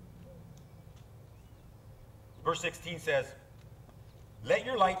 Verse 16 says, Let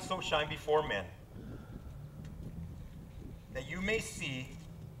your light so shine before men that you may see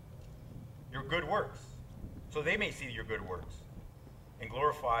your good works, so they may see your good works and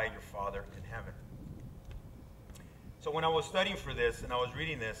glorify your Father in heaven. So when I was studying for this and I was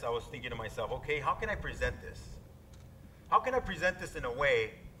reading this, I was thinking to myself, okay, how can I present this? How can I present this in a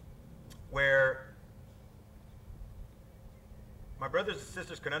way where my brothers and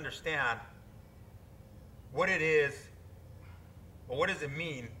sisters can understand what it is, or what does it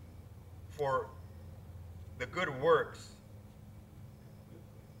mean for the good works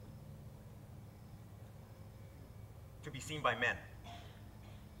to be seen by men?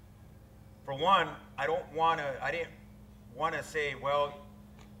 For one, I didn't want to say, well,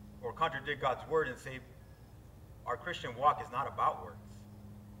 or contradict God's word and say our Christian walk is not about works.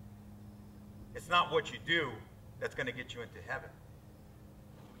 It's not what you do that's going to get you into heaven.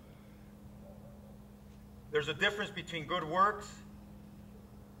 There's a difference between good works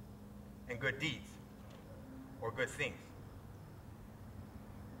and good deeds or good things.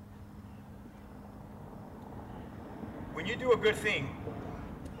 When you do a good thing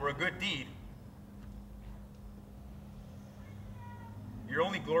or a good deed, you're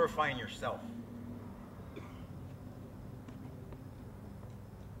only glorifying yourself.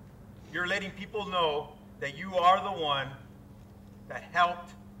 You're letting people know that you are the one that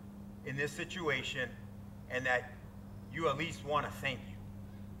helped in this situation and that you at least want to thank you.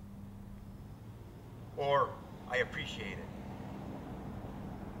 Or, I appreciate it.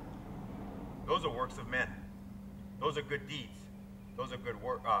 Those are works of men. Those are good deeds. Those are good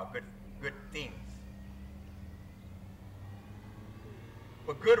work, good things.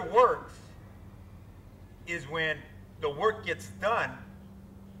 But good works is when the work gets done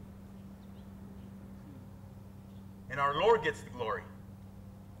and our Lord gets the glory.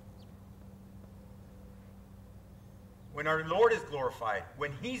 When our Lord is glorified,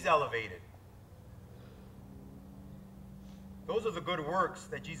 when He's elevated. Those are the good works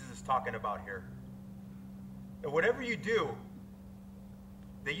that Jesus is talking about here. That whatever you do,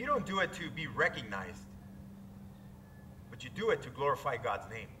 that you don't do it to be recognized, but you do it to glorify God's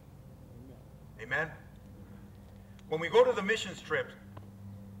name. Amen? When we go to the missions trip,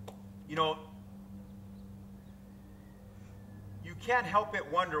 you know, you can't help but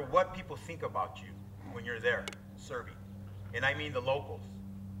wonder what people think about you when you're there serving. And I mean the locals.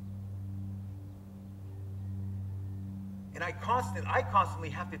 And I constantly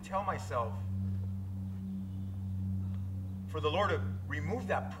have to tell myself for the Lord to remove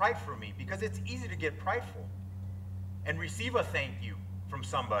that pride from me, because it's easy to get prideful and receive a thank you from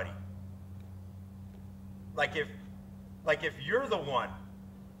somebody. Like if you're the one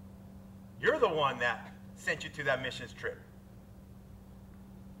that sent you to that missions trip.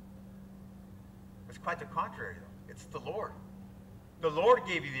 It's quite the contrary, though. It's the Lord. The Lord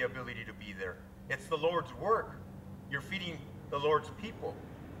gave you the ability to be there. It's the Lord's work. You're feeding the Lord's people.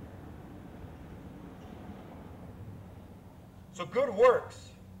 So good works.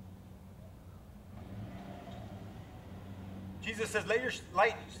 Jesus says, let your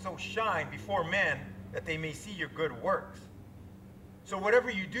light so shine before men that they may see your good works. So whatever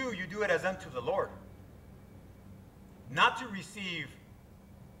you do it as unto the Lord. Not to receive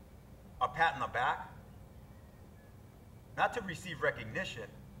a pat on the back. Not to receive recognition.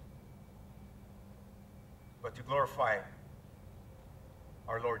 But to glorify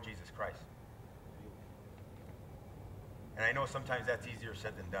our Lord Jesus Christ. And I know sometimes that's easier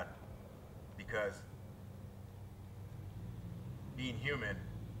said than done. Because being human,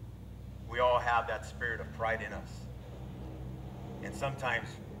 we all have that spirit of pride in us. And sometimes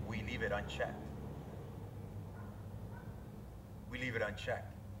we leave it unchecked. We leave it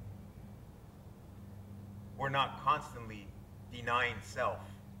unchecked. We're not constantly denying self.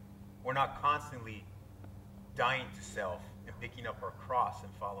 We're not constantly dying to self and picking up our cross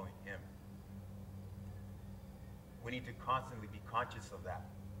and following Him. We need to constantly be conscious of that.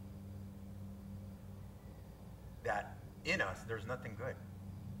 That in us, there's nothing good.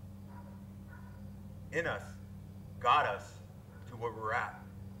 In us, got us to where we're at.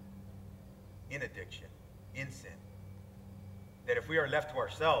 In addiction, in sin. That if we are left to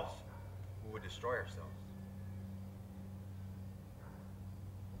ourselves, we would destroy ourselves.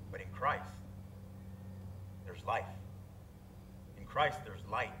 But in Christ, there's life. In Christ, there's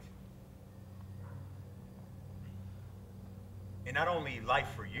light. And not only life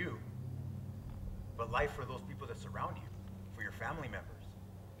for you, but life for those people that surround you, for your family members.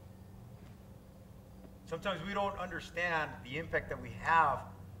 Sometimes we don't understand the impact that we have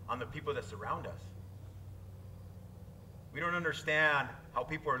on the people that surround us. We don't understand how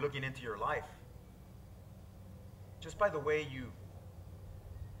people are looking into your life. Just by the way you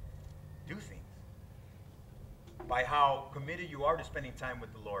do things. By how committed you are to spending time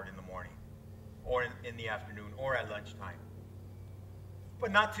with the Lord in the morning, or in the afternoon, or at lunchtime.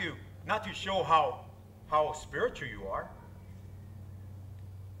 But not to show how spiritual you are.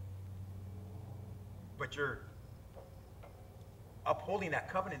 But you're upholding that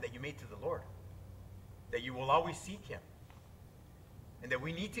covenant that you made to the Lord. That you will always seek Him. And that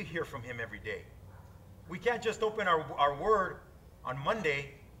we need to hear from Him every day. We can't just open our word on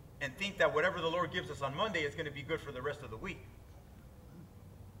Monday and think that whatever the Lord gives us on Monday is going to be good for the rest of the week.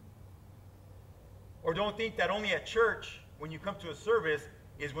 Or don't think that only at church, when you come to a service,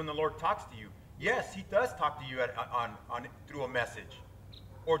 is when the Lord talks to you. Yes, He does talk to you through a message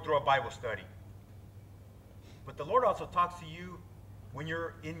or through a Bible study. But the Lord also talks to you when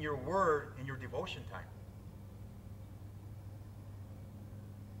you're in your word, in your devotion time.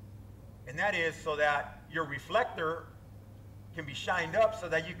 And that is so that your reflector can be shined up so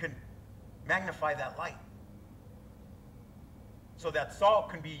that you can magnify that light. So that salt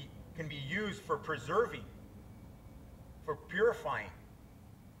can be used for preserving, for purifying,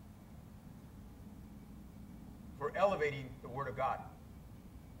 for elevating the Word of God.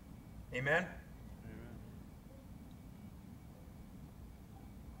 Amen?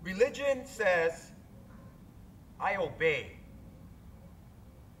 Religion says, I obey.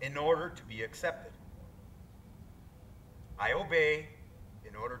 in order to be accepted. I obey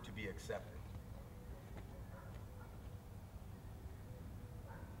in order to be accepted.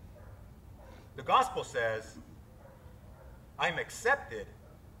 The gospel says, I'm accepted,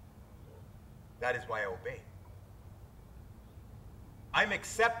 that is why I obey. I'm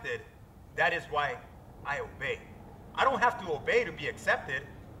accepted, that is why I obey. I don't have to obey to be accepted.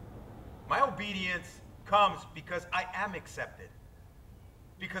 My obedience comes because I am accepted.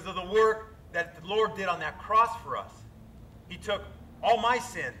 Because of the work that the Lord did on that cross for us. He took all my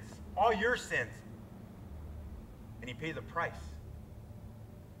sins, all your sins, and he paid the price.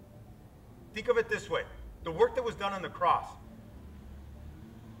 Think of it this way. The work that was done on the cross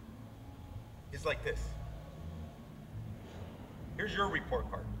is like this. Here's your report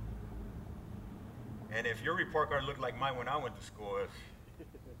card. And if your report card looked like mine when I went to school, it's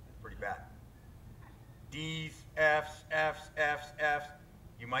pretty bad. D's, F's, F's, F's, F's.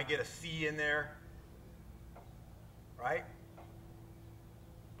 You might get a C in there. Right?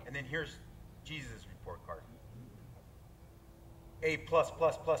 And then here's Jesus' report card. A plus,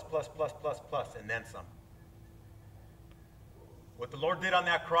 plus, plus, plus, plus, plus, plus, and then some. What the Lord did on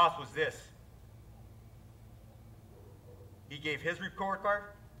that cross was this. He gave his report card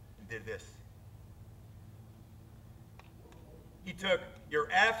and did this. He took your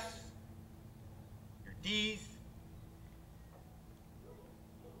F's, your D's,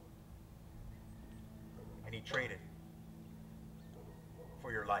 and he traded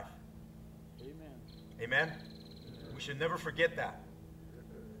for your life. Amen. Amen? We should never forget that.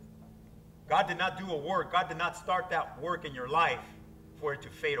 God did not do a work. God did not start that work in your life for it to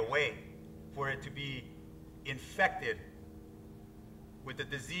fade away, for it to be infected with the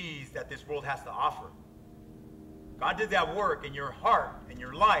disease that this world has to offer. God did that work in your heart and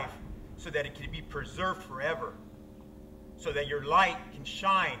your life so that it can be preserved forever, so that your light can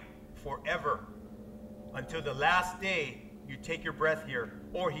shine forever until the last day you take your breath here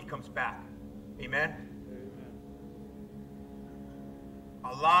or he comes back. Amen?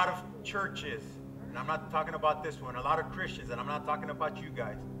 A lot of churches, and I'm not talking about this one, a lot of Christians, and I'm not talking about you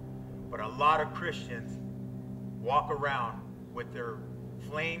guys, but a lot of Christians walk around with their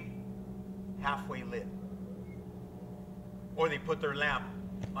flame halfway lit. Or they put their lamp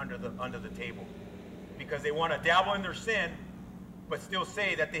under the table because they want to dabble in their sin but still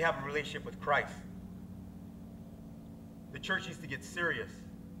say that they have a relationship with Christ. The church needs to get serious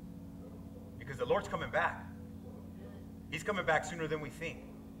because the Lord's coming back. He's coming back sooner than we think.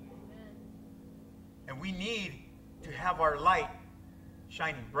 And we need to have our light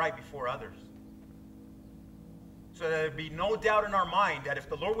shining bright before others, so that there be no doubt in our mind that if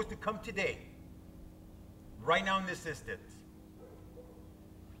the Lord was to come today, right now in this instant,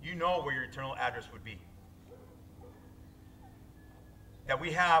 you know where your eternal address would be. That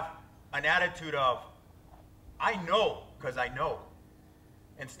we have an attitude of, I know because I know,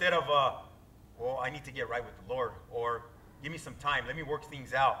 instead of, well, I need to get right with the Lord, or give me some time, let me work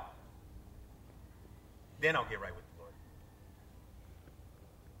things out. Then I'll get right with the Lord.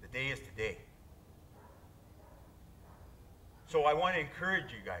 The day is today. So I want to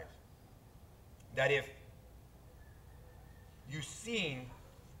encourage you guys that if you've seen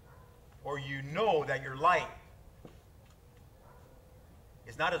or you know that your light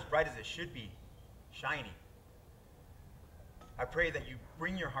is not as bright as it should be shining, I pray that you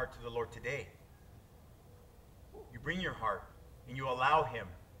bring your heart to the Lord today. You bring your heart and you allow him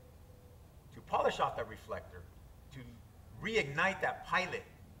to polish off that reflector, to reignite that pilot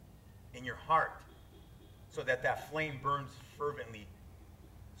in your heart so that that flame burns fervently,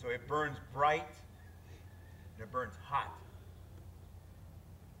 so it burns bright and it burns hot,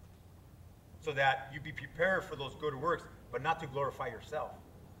 so that you be prepared for those good works, but not to glorify yourself,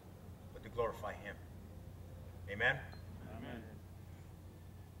 but to glorify him. Amen? Amen.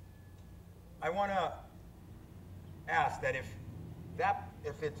 I want to ask that if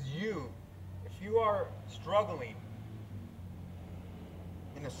it's you, if you are struggling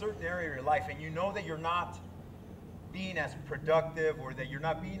in a certain area of your life and you know that you're not being as productive or that you're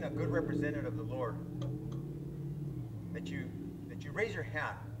not being a good representative of the Lord, that you raise your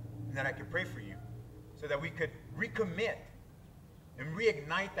hand and that I can pray for you so that we could recommit and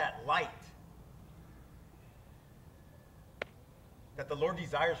reignite that light that the Lord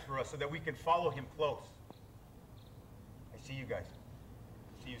desires for us so that we can follow him close. I see you guys.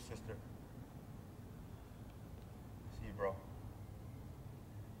 I see you, sister. I see you, bro.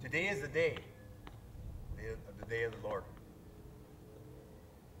 Today is the day of the Lord.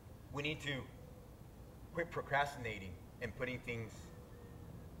 We need to quit procrastinating and putting things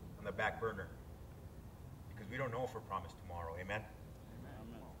on the back burner because we don't know if we're promised tomorrow. Amen?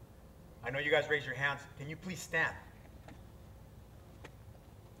 Amen. know you guys raise your hands. Can you please stand?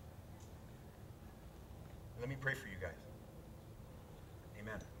 Let me pray for you guys.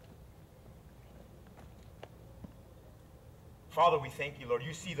 Amen. Father, we thank you, Lord.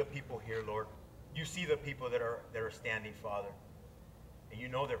 You see the people here, Lord. You see the people that are standing, Father. And you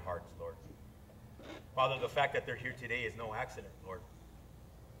know their hearts, Lord. Father, the fact that they're here today is no accident, Lord.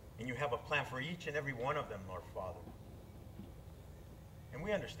 And you have a plan for each and every one of them, Lord, Father. And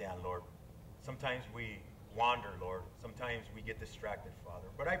we understand, Lord. Sometimes we wander, Lord. Sometimes we get distracted, Father.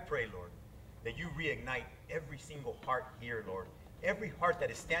 But I pray, Lord, that you reignite every single heart here, Lord. Every heart that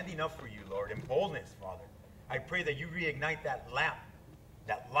is standing up for you, Lord, in boldness, Father. I pray that you reignite that lamp,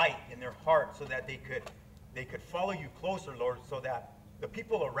 that light in their heart so that they could follow you closer, Lord, so that the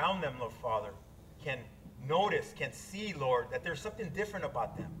people around them, Lord, Father, can notice, can see, Lord, that there's something different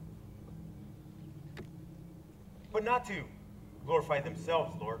about them. But not to glorify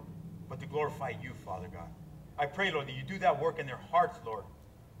themselves, Lord, but to glorify you, Father God. I pray, Lord, that you do that work in their hearts, Lord,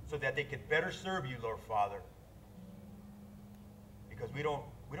 so that they could better serve you, Lord, Father. Because we don't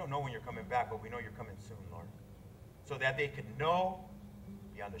know when you're coming back, but we know you're coming soon, Lord. So that they could know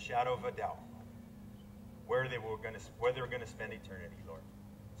beyond the shadow of a doubt where they were going to spend eternity, Lord.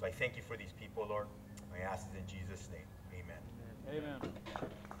 So I thank you for these people, Lord. I ask it in Jesus' name. Amen. Amen.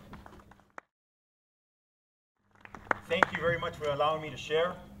 Thank you very much for allowing me to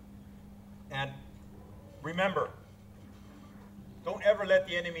share. And remember, don't ever let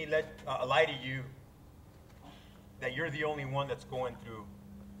the enemy lie to you that you're the only one that's going through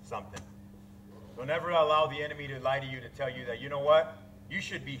something. Don't ever allow the enemy to lie to you, to tell you that, you know what, you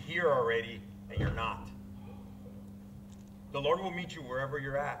should be here already, and you're not. The Lord will meet you wherever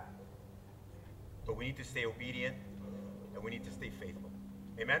you're at. But we need to stay obedient, and we need to stay faithful.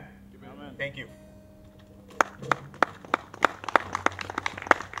 Amen? Amen. Thank you.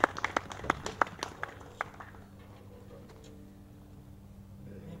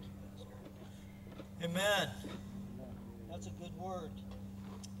 Amen. That's a good word.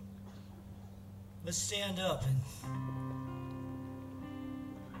 Let's stand up and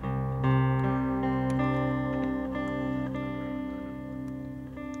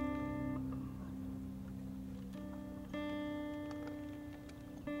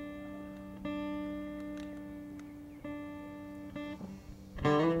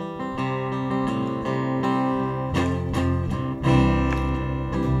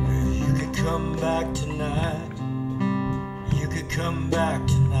come back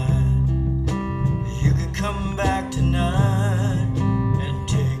tonight. You could come back tonight and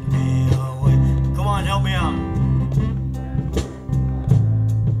take me away. Come on, help me out.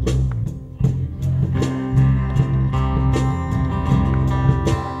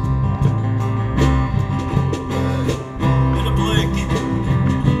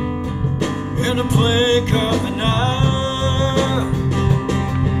 In a blink of an eye,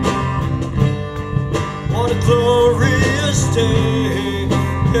 what a glorious day.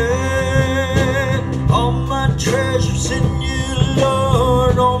 Yeah. All my treasures in you,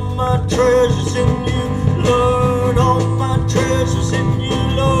 Lord. All my treasures in you, Lord. All my treasures in you,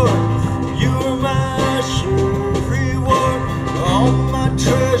 Lord. You are my sure reward. All my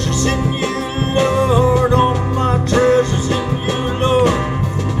treasures in you, Lord. All my treasures in you, Lord.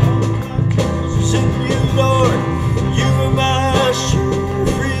 In you, Lord, you are my sure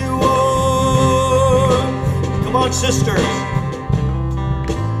reward. Come on, sisters.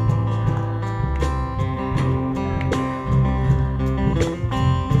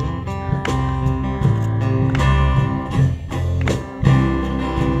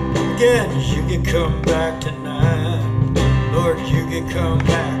 Again, you can come back tonight. Lord, you can come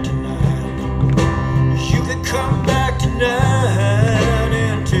back tonight. You can come back tonight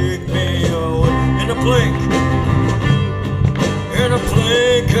and take me away. In a blink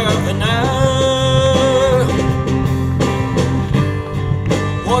of an eye.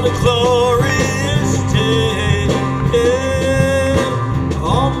 What a glorious day. Yeah.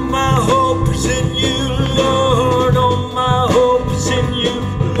 All my hope is in you, Lord. All my hope is in you,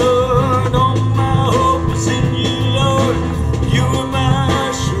 Lord. All my hope is in you, Lord. You are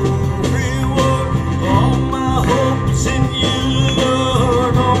my sure reward. All my hope is in you,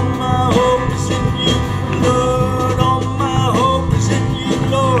 Lord. All my hope is in you, Lord. All my hope is in you,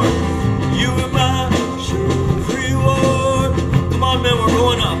 Lord. You are my sure reward. Come on, man, we're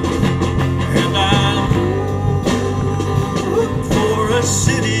going up. And I look for a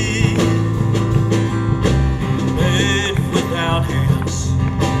city made without hands.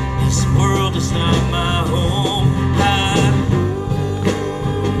 This world is not my home. I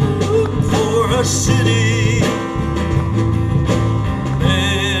look for a city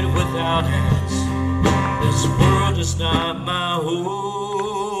made without not my home.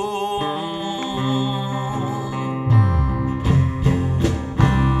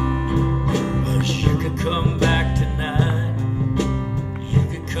 But you could come back tonight. You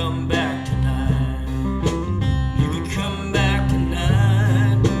could come back